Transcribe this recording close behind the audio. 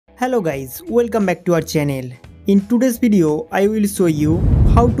Hello guys, welcome back to our channel. In today's video, I will show you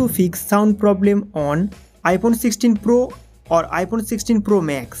how to fix sound problem on iPhone 16 Pro or iPhone 16 Pro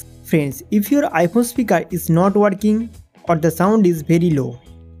Max. Friends, if your iPhone speaker is not working or the sound is very low,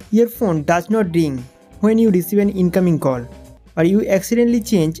 your phone does not ring when you receive an incoming call, or you accidentally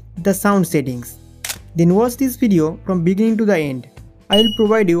change the sound settings, then watch this video from beginning to the end. I will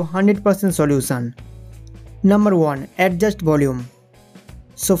provide you 100% solution. Number 1. Adjust volume.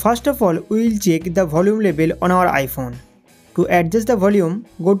 So first of all, we will check the volume level on our iPhone. To adjust the volume,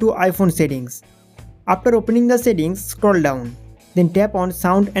 go to iPhone settings. After opening the settings, scroll down. Then tap on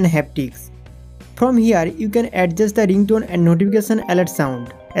sound and haptics. From here, you can adjust the ringtone and notification alert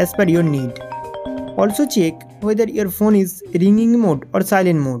sound as per your need. Also check whether your phone is ringing mode or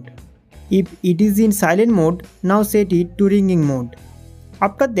silent mode. If it is in silent mode, now set it to ringing mode.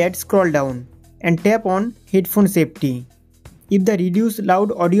 After that, scroll down and tap on headphone safety. If the reduce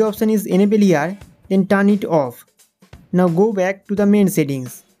loud audio option is enabled here, then turn it off. Now go back to the main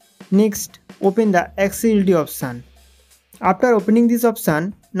settings. Next, open the accessibility option. After opening this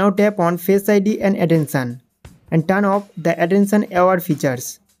option, now tap on Face ID and Attention and turn off the Attention Aware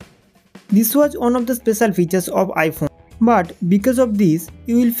features. This was one of the special features of iPhone, but because of this,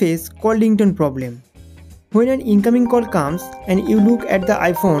 you will face call ringtone problem. When an incoming call comes and you look at the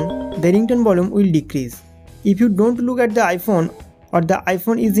iPhone, the ringtone volume will decrease. If you don't look at the iPhone or the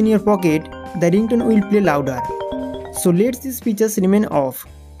iPhone is in your pocket, the ringtone will play louder. So let these features remain off.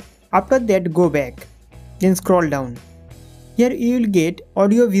 After that, go back. Then scroll down. Here you will get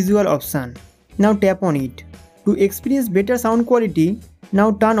audio visual option. Now tap on it. To experience better sound quality,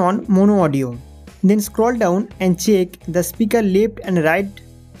 now turn on mono audio. Then scroll down and check the speaker left and right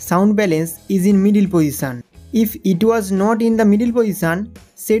sound balance is in middle position. If it was not in the middle position,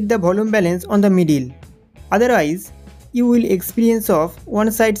 set the volume balance on the middle. Otherwise, you will experience of one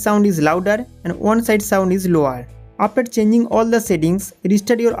side sound is louder and one side sound is lower. After changing all the settings,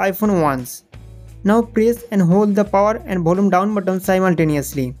 restart your iPhone once. Now press and hold the power and volume down button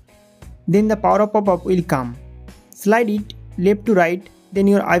simultaneously. Then the power up pop-up will come. Slide it left to right, then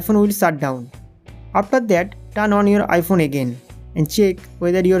your iPhone will shut down. After that, turn on your iPhone again and check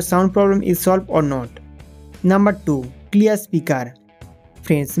whether your sound problem is solved or not. Number 2. Clear speaker.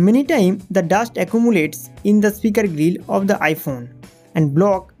 Friends, many times the dust accumulates in the speaker grill of the iPhone and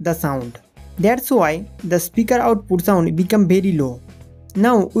block the sound. That's why the speaker output sound become very low.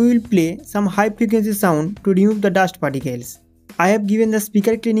 Now we will play some high frequency sound to remove the dust particles. I have given the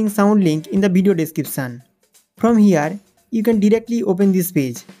speaker cleaning sound link in the video description. From here, you can directly open this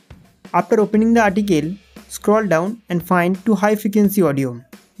page. After opening the article, scroll down and find 2 high frequency audio.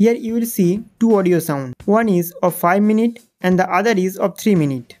 Here you will see 2 audio sound. One is of 5 minutes and the other is of 3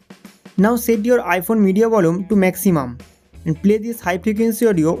 minutes. Now set your iPhone media volume to maximum and play this high frequency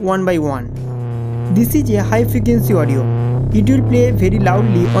audio one by one. This is a high frequency audio. It will play very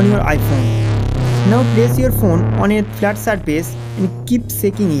loudly on your iPhone. Now place your phone on a flat surface and keep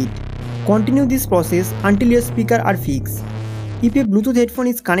shaking it. Continue this process until your speaker are fixed. If a Bluetooth headphone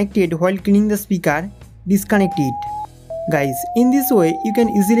is connected while cleaning the speaker, disconnect it. Guys, in this way you can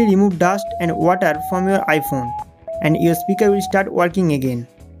easily remove dust and water from your iPhone and your speaker will start working again.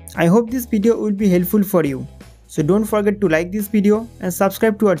 I hope this video will be helpful for you. So don't forget to like this video and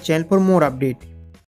subscribe to our channel for more updates.